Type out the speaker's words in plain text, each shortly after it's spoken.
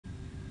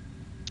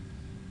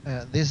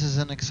This is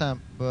an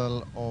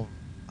example of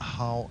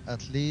how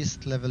at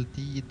least level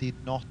D did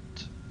not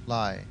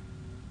fly.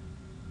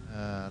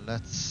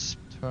 Let's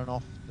turn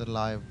off the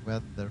live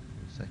weather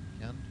for a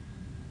second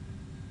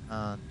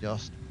and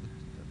just put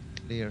it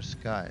at clear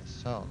sky.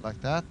 So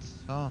like that.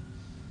 So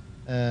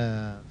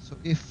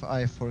if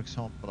I, for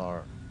example,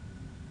 are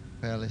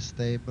fairly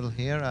stable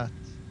here at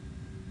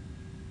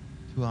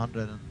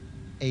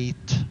 208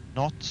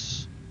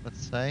 knots,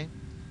 let's say,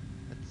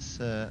 let's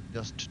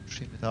just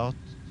trim it out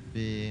to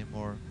be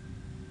more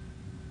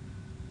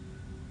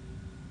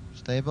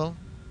stable.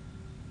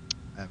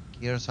 I have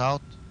gears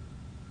out.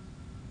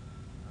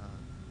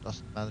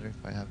 Doesn't matter if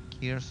I have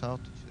gears out,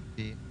 it should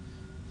be.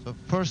 So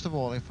first of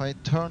all, if I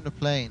turn the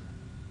plane,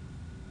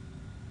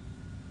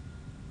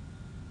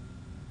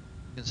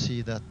 you can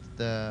see that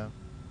the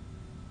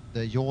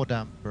yaw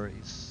damper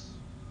is,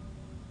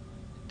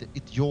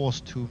 it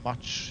yaws too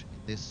much in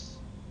this,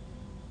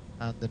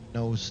 and the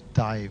nose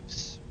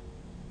dives.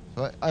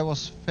 So I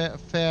was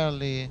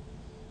fairly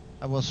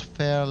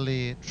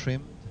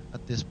trimmed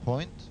at this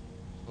point.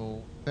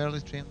 So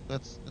fairly trimmed.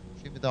 Let's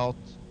trim it out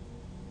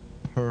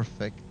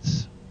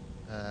perfect.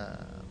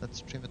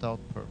 Let's trim it out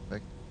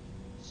perfect.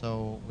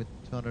 So with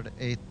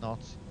 208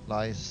 knots, it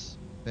flies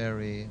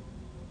very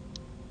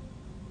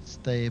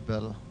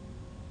stable.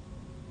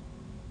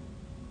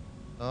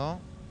 So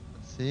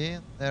let's see.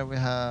 There we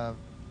have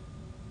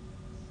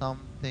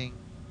something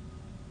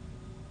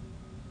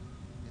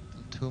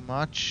little too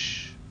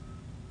much.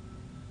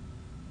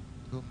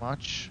 Too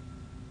much.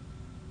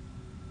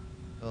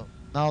 So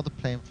now the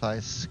plane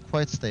flies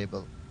quite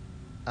stable,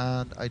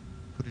 and I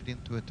put it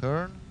into a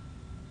turn.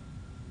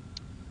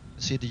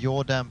 You see the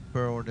yaw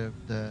damper, or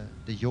the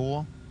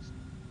yaw,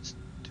 it's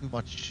too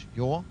much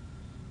yaw,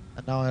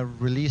 and now I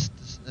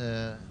released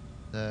the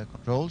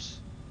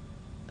controls,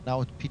 and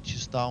now it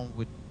pitches down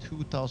with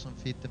 2,000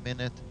 feet a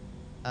minute,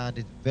 and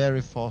it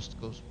very fast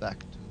goes back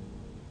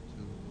to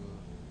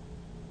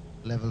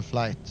level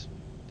flight.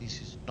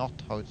 This is not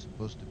how it's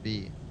supposed to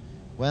be.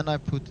 When I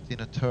put it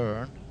in a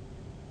turn,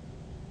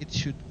 it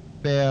should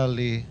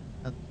barely,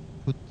 and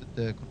put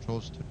the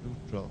controls to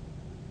neutral,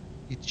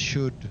 it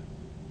should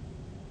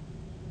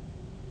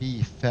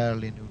be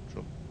fairly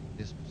neutral in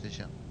this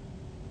position.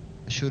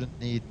 I shouldn't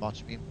need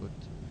much input.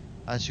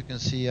 As you can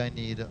see, I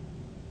need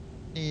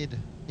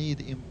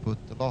input,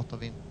 a lot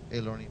of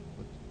aileron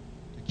input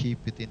to keep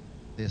it in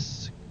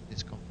this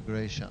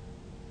configuration,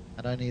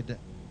 and I need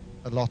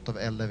a lot of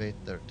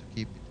elevator to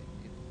keep it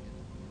in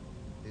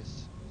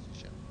this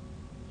position.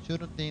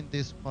 Shouldn't need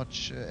this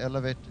much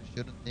elevator,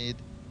 shouldn't need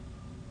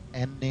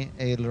any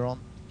aileron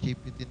to keep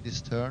it in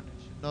this turn.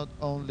 It should not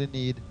only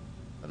need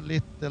a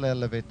little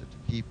elevator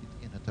to keep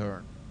it in a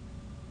turn.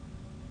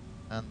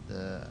 And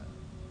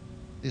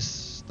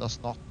this does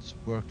not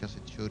work as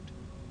it should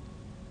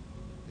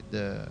with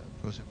the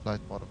cruising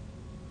flight model.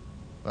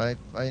 But if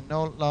I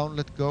now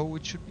let go,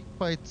 it should be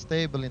quite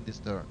stable in this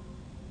turn.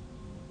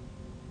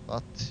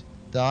 But it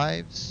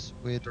dives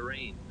with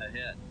Terrain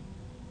ahead.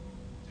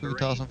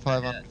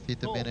 2,500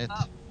 feet a minute,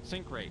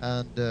 Sink rate.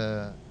 and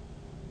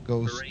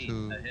goes Terrain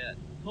to ahead.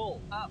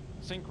 Pull up.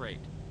 Sink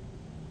rate.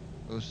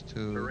 goes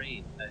to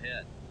Terrain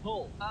ahead.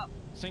 Pull up.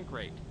 Sink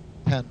rate.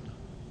 10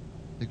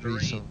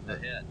 degrees Terrain of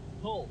ahead.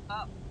 Pull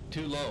up.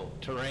 Too low.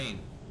 Terrain.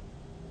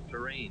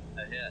 Terrain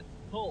ahead.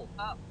 Pull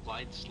up.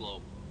 Flight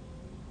slope.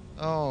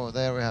 Oh,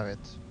 there we have it.